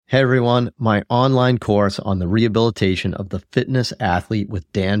Hey everyone, my online course on the rehabilitation of the fitness athlete with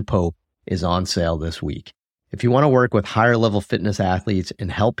Dan Pope is on sale this week. If you want to work with higher level fitness athletes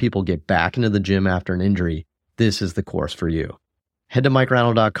and help people get back into the gym after an injury, this is the course for you. Head to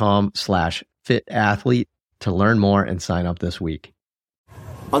MikeReinold.com/fitathlete to learn more and sign up this week.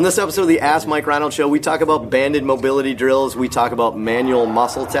 On this episode of the Ask Mike Reinold Show, we talk about banded mobility drills, we talk about manual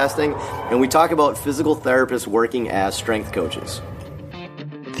muscle testing, and we talk about physical therapists working as strength coaches.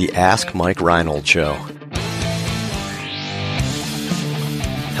 The Ask Mike Reinold Show.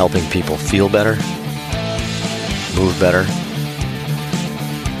 Helping people feel better, move better,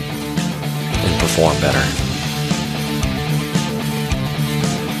 and perform better.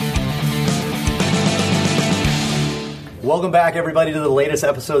 Welcome back, everybody, to the latest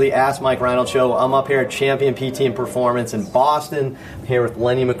episode of the Ask Mike Reinold Show. I'm up here at Champion PT and Performance in Boston. I'm here with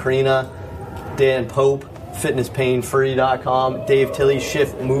Lenny Macrina, Dan Pope, FitnessPainFree.com, Dave Tilley,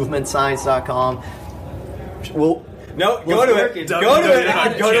 ShiftMovementScience.com. Well, no, go to it. Go to it.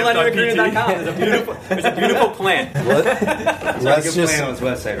 Go to LennyMacrina.com. There's a beautiful plan. Let's just plan on his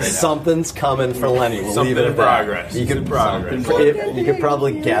website right now. Something's coming for Lenny. We'll leave it at progress. That. You could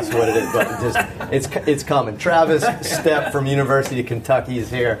probably guess what it is, but it's coming. Travis Stepp from University of Kentucky is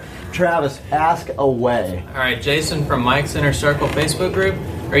here. Travis, ask away. All right, Jason from Mike's Inner Circle Facebook group.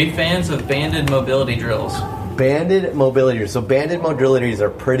 Are you fans of banded mobility drills? Banded mobility drills. So banded mobilities are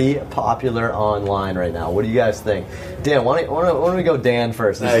pretty popular online right now. What do you guys think? Dan, why don't we go Dan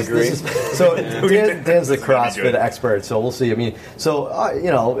first? I agree. Dan's the CrossFit expert, so we'll see. I mean, so,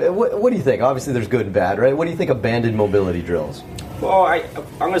 what do you think? Obviously, there's good and bad, right? What do you think of banded mobility drills? Well, I'm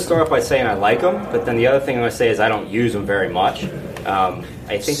going to start off by saying I like them, but then the other thing I'm going to say is I don't use them very much. I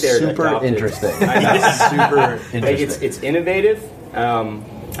think they're super interesting. Super interesting. It's innovative.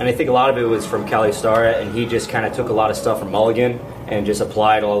 And I think a lot of it was from Kelly Starrett, and he just kind of took a lot of stuff from Mulligan and just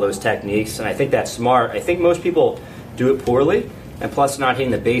applied all those techniques. And I think that's smart. I think most people do it poorly, and plus not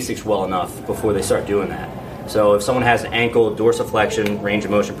hitting the basics well enough before they start doing that. So if someone has an ankle dorsiflexion, range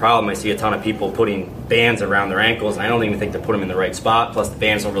of motion problem, I see a ton of people putting bands around their ankles, and I don't even think they're putting them in the right spot. Plus the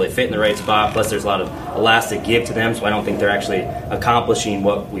bands don't really fit in the right spot. Plus there's a lot of elastic give to them, so I don't think they're actually accomplishing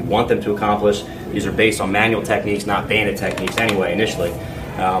what we want them to accomplish. These are based on manual techniques, not banded techniques anyway, initially.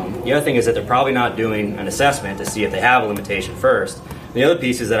 The other thing is that they're probably not doing an assessment to see if they have a limitation first. The other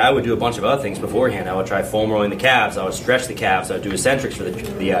piece is that I would do a bunch of other things beforehand. I would try foam rolling the calves, I would stretch the calves, I would do eccentrics for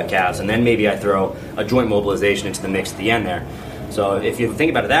the calves, and then maybe I throw a joint mobilization into the mix at the end there. So if you think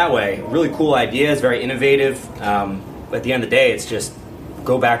about it that way, really cool ideas, very innovative. At the end of the day, it's just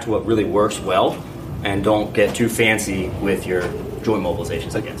go back to what really works well and don't get too fancy with your joint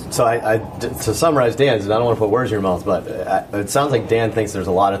mobilizations, I guess. So to summarize Dan's, and I don't want to put words in your mouth, but it sounds like Dan thinks there's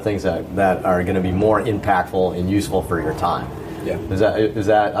a lot of things that are going to be more impactful and useful for your time. Yeah. Is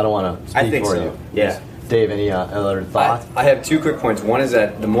that I don't want to speak for you. Yeah. Dave, any other thoughts? I have two quick points. One is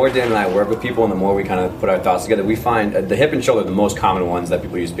that the more Dan and I work with people and the more we kind of put our thoughts together, we find the hip and shoulder are the most common ones that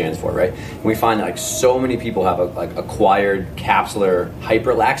people use bands for, right? And we find that like so many people have acquired capsular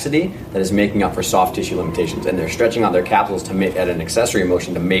hyperlaxity that is making up for soft tissue limitations, and they're stretching out their capsules to make at an accessory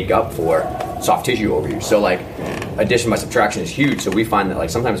motion to make up for soft tissue overuse. So like addition by subtraction is huge. So we find that like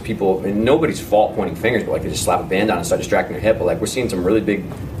sometimes people, and nobody's fault pointing fingers, but like they just slap a band on and start distracting their hip. But like we're seeing some really big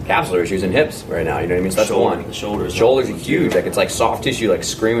capsular issues in hips right now, you know what I mean? So that's one. The shoulders are huge. Like it's like soft tissue like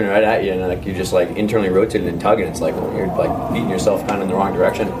screaming right at you, and like you're just like internally rotating and tugging. It's like you're like beating yourself kind of in the wrong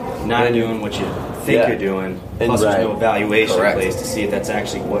direction. Not doing what you think you're doing. Plus there's no evaluation in place to see if that's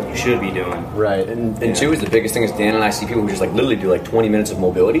actually what you should be doing. Right. And two is the biggest thing is Dan and I see people who just like literally do like 20 minutes of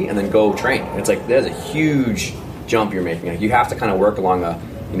mobility and then go train. And it's like there's a huge jump you're making. Like you have to kind of work along a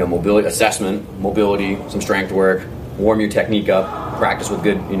mobility assessment, mobility, some strength work, warm your technique up, practice with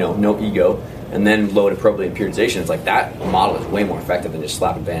good, no ego, and then load appropriately in periodization. It's like that model is way more effective than just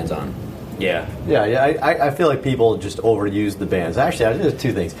slapping bands on. Yeah. I feel like people just overuse the bands. Actually, there's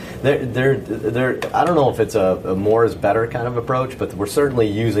two things. They're I don't know if it's a more is better kind of approach, but we're certainly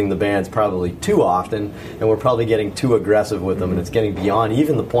using the bands probably too often, and we're probably getting too aggressive with them, and it's getting beyond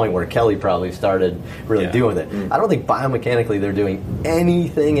even the point where Kelly probably started really doing it. I don't think biomechanically they're doing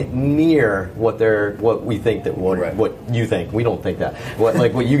anything near what we think that what you think. We don't think that.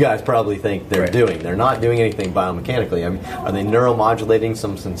 What you guys probably think they're doing. They're not doing anything biomechanically. I mean, are they neuromodulating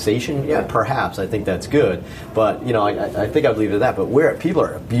some sensation? Yeah, perhaps. I think that's good. But, I think I'd leave it at that. But where people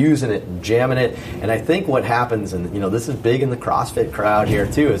are abusing it and jamming it, and I think what happens, and, this is big in the CrossFit crowd here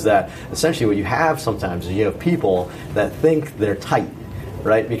too, is that essentially what you have sometimes is you have people that think they're tight.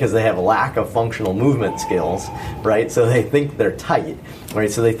 right? Because they have a lack of functional movement skills, right? So they think they're tight, right?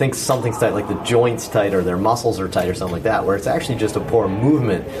 So they think something's tight, like the joints tight or their muscles are tight or something like that, where it's actually just a poor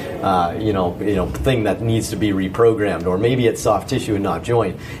movement, thing that needs to be reprogrammed, or maybe it's soft tissue and not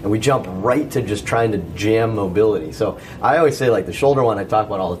joint. And we jump right to just trying to jam mobility. So I always say, like the shoulder one I talk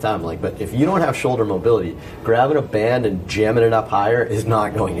about all the time, like, but if you don't have shoulder mobility, grabbing a band and jamming it up higher is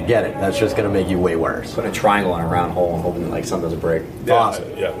not going to get it. That's just going to make you way worse. Put a triangle on a round hole and hoping like something doesn't break. Yeah,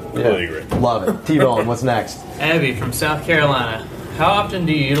 Awesome. Yeah, completely agree. Love it. T-Bone, what's next? Abby from South Carolina. How often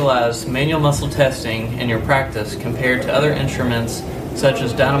do you utilize manual muscle testing in your practice compared to other instruments such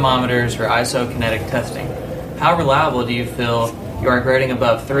as dynamometers or isokinetic testing? How reliable do you feel you are grading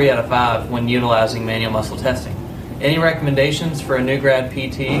above 3 out of 5 when utilizing manual muscle testing? Any recommendations for a new grad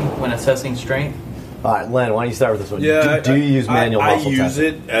PT when assessing strength? All right, Len, why don't you start with this one? Yeah, Do you use manual muscle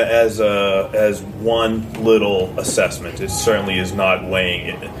testing? I use it as one little assessment. It certainly is not weighing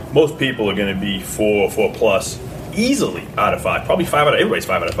it. Most people are going to be 4 plus easily out of 5. Probably 5 out of everybody's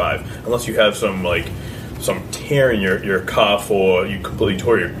 5 out of 5, unless you have some tear in your cuff or you completely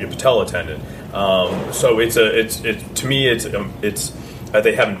tore your patella tendon. So it's to me it's are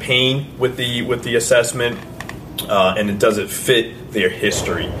they having pain with the assessment, and does it fit their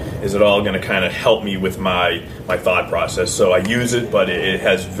history? Is it all going to kind of help me with my thought process? So I use it, but it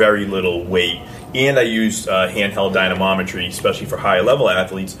has very little weight. And I use handheld dynamometry, especially for higher level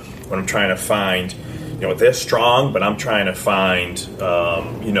athletes, when I'm trying to find, they're strong, but I'm trying to find,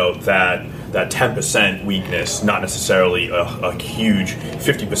 that 10% weakness, not necessarily a huge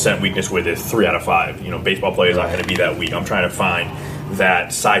 50% weakness where there's 3 out of 5. Baseball players aren't going to be that weak. I'm trying to find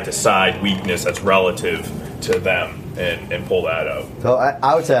that side-to-side weakness that's relative to them and pull that out. So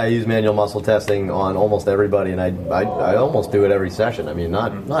I would say I use manual muscle testing on almost everybody, and I almost do it every session. I mean,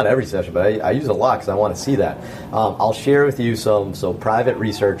 not every session, but I use it a lot because I want to see that. I'll share with you some private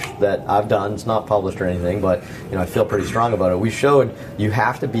research that I've done. It's not published or anything, but I feel pretty strong about it. We showed you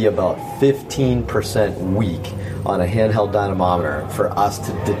have to be about 15% weak on a handheld dynamometer for us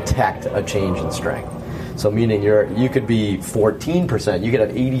to detect a change in strength. So meaning you could be 14%, you could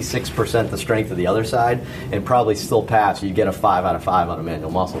have 86% the strength of the other side and probably still pass. You get a 5 out of 5 on a manual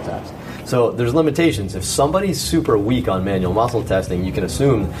muscle test. So there's limitations. If somebody's super weak on manual muscle testing, you can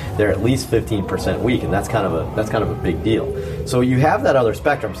assume they're at least 15% weak, and that's kind of a big deal. So you have that other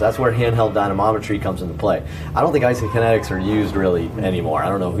spectrum. So that's where handheld dynamometry comes into play. I don't think isokinetics are used really anymore. I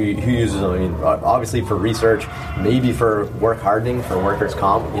don't know who uses them. I mean, obviously for research, maybe for work hardening, for workers'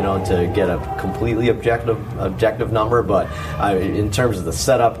 comp, to get a completely objective number. But in terms of the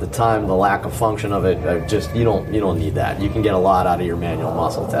setup, the time, the lack of function of it, you don't need that. You can get a lot out of your manual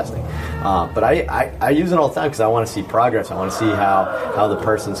muscle testing. But I use it all the time because I want to see progress. I want to see how the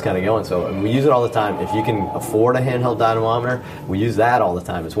person's kind of going. So we use it all the time. If you can afford a handheld dynamometer, we use that all the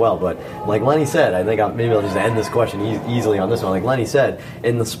time as well. But like Lenny said, I think maybe I'll just end this question easily on this one. Like Lenny said,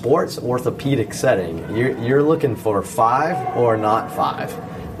 in the sports orthopedic setting, you're looking for 5 or not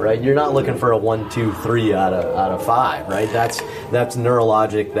 5. Right, you're not looking for a 1, 2, 3 out of 5, right? That's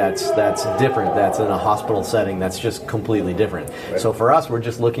neurologic. That's different. That's in a hospital setting. That's just completely different. Right. So for us, we're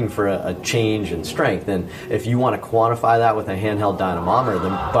just looking for a change in strength. And if you want to quantify that with a handheld dynamometer,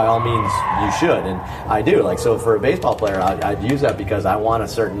 then by all means you should. And I do. So for a baseball player, I'd use that because I want a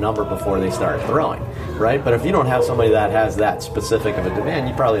certain number before they start throwing, right? But if you don't have somebody that has that specific of a demand,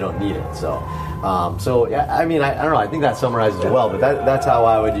 you probably don't need it. So yeah, I mean, I don't know. I think that summarizes it well, but that's how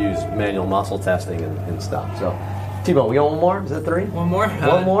I would use manual muscle testing and stuff. So, T-Bone, we got one more? Is that 3? One more.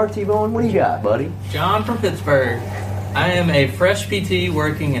 One more, T-Bone? What do you got, buddy? John from Pittsburgh. I am a fresh PT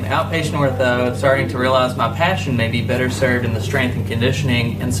working in outpatient ortho, starting to realize my passion may be better served in the strength and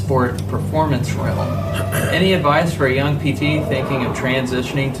conditioning and sport performance realm. Any advice for a young PT thinking of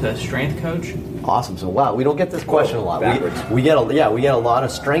transitioning to a strength coach? Awesome. So wow, we don't get this question a lot. We get a lot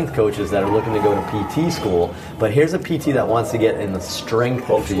of strength coaches that are looking to go to PT school, but here's a PT that wants to get in the strength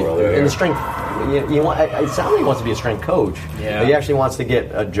field. In the strength, it sounds like he wants to be a strength coach. Yeah. But he actually wants to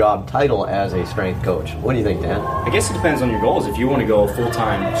get a job title as a strength coach. What do you think, Dan? I guess it depends on your goals. If you want to go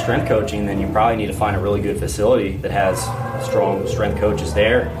full-time strength coaching, then you probably need to find a really good facility that has strong strength coaches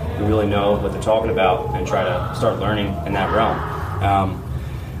there who really know what they're talking about and try to start learning in that realm.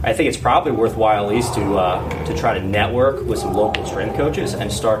 I think it's probably worthwhile at least to try to network with some local strength coaches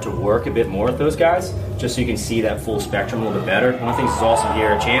and start to work a bit more with those guys, just so you can see that full spectrum a little bit better. One of the things that's awesome here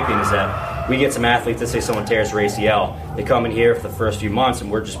at Champion is that we get some athletes, let's say someone tears their ACL, they come in here for the first few months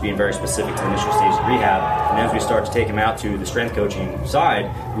and we're just being very specific to the initial stage of rehab, and as we start to take them out to the strength coaching side,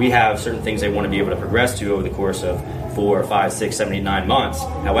 we have certain things they want to be able to progress to over the course of 4, 5, 6, 7, 8, 9 months.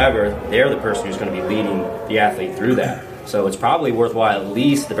 However, they're the person who's going to be leading the athlete through that. So it's probably worthwhile, at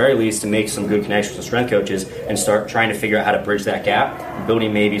least, at the very least, to make some good connections with strength coaches and start trying to figure out how to bridge that gap,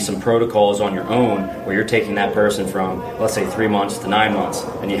 building maybe some protocols on your own where you're taking that person from, let's say, 3 months to 9 months,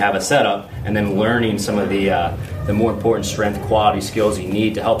 and you have a setup, and then learning some of the more important strength quality skills you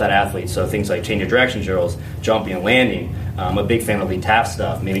need to help that athlete. So things like change of direction drills, jumping and landing. I'm a big fan of elite tap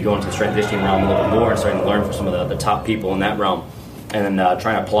stuff, maybe going to the strength conditioning realm a little bit more and starting to learn from some of the top people in that realm. And then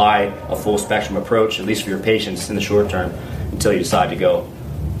trying to apply a full spectrum approach, at least for your patients in the short term, until you decide to go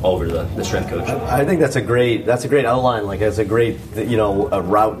over to the strength coach. I think that's a great outline. Like, it's a great a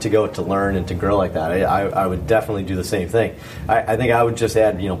route to go to learn and to grow like that. I would definitely do the same thing. I think I would just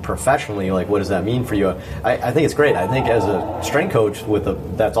add professionally, like, what does that mean for you? I think it's great. I think as a strength coach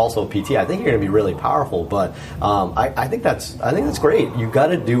that's also a PT, I think you're going to be really powerful. But I think that's great. You got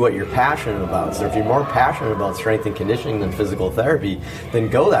to do what you're passionate about. So if you're more passionate about strength and conditioning than physical therapy, then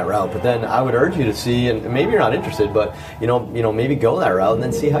go that route. But then I would urge you to see, and maybe you're not interested, but maybe go that route and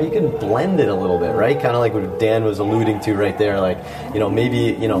then see how you can blend it a little bit, right? Kind of like what Dan was alluding to right there. Like,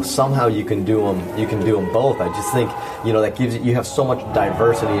 maybe somehow you can do them both. I just think that gives you have so much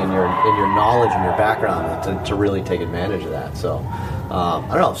diversity in your knowledge and your background to really take advantage of that. So I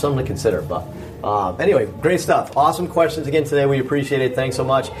don't know, something to consider. But anyway, great stuff. Awesome questions again today. We appreciate it. Thanks so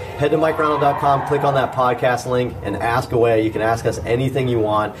much. Head to MikeReinold.com, click on that podcast link, and ask away. You can ask us anything you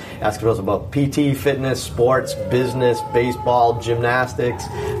want. Ask us about PT, fitness, sports, business, baseball, gymnastics,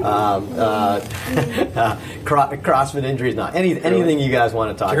 CrossFit injuries, anything you guys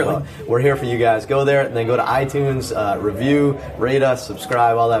want to talk about. We're here for you guys. Go there and then go to iTunes, review, rate us,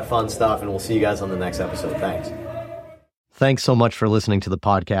 subscribe, all that fun stuff, and we'll see you guys on the next episode. Thanks. Thanks so much for listening to the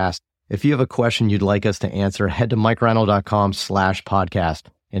podcast. If you have a question you'd like us to answer, head to MikeReinold.com/podcast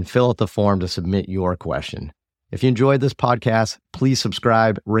and fill out the form to submit your question. If you enjoyed this podcast, please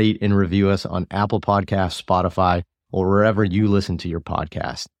subscribe, rate, and review us on Apple Podcasts, Spotify, or wherever you listen to your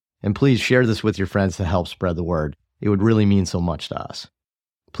podcast. And please share this with your friends to help spread the word. It would really mean so much to us.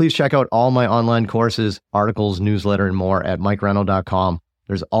 Please check out all my online courses, articles, newsletter, and more at MikeReinold.com.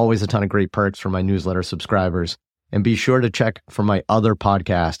 There's always a ton of great perks for my newsletter subscribers. And be sure to check for my other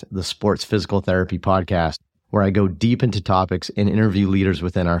podcast, the Sports Physical Therapy Podcast, where I go deep into topics and interview leaders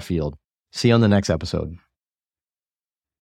within our field. See you on the next episode.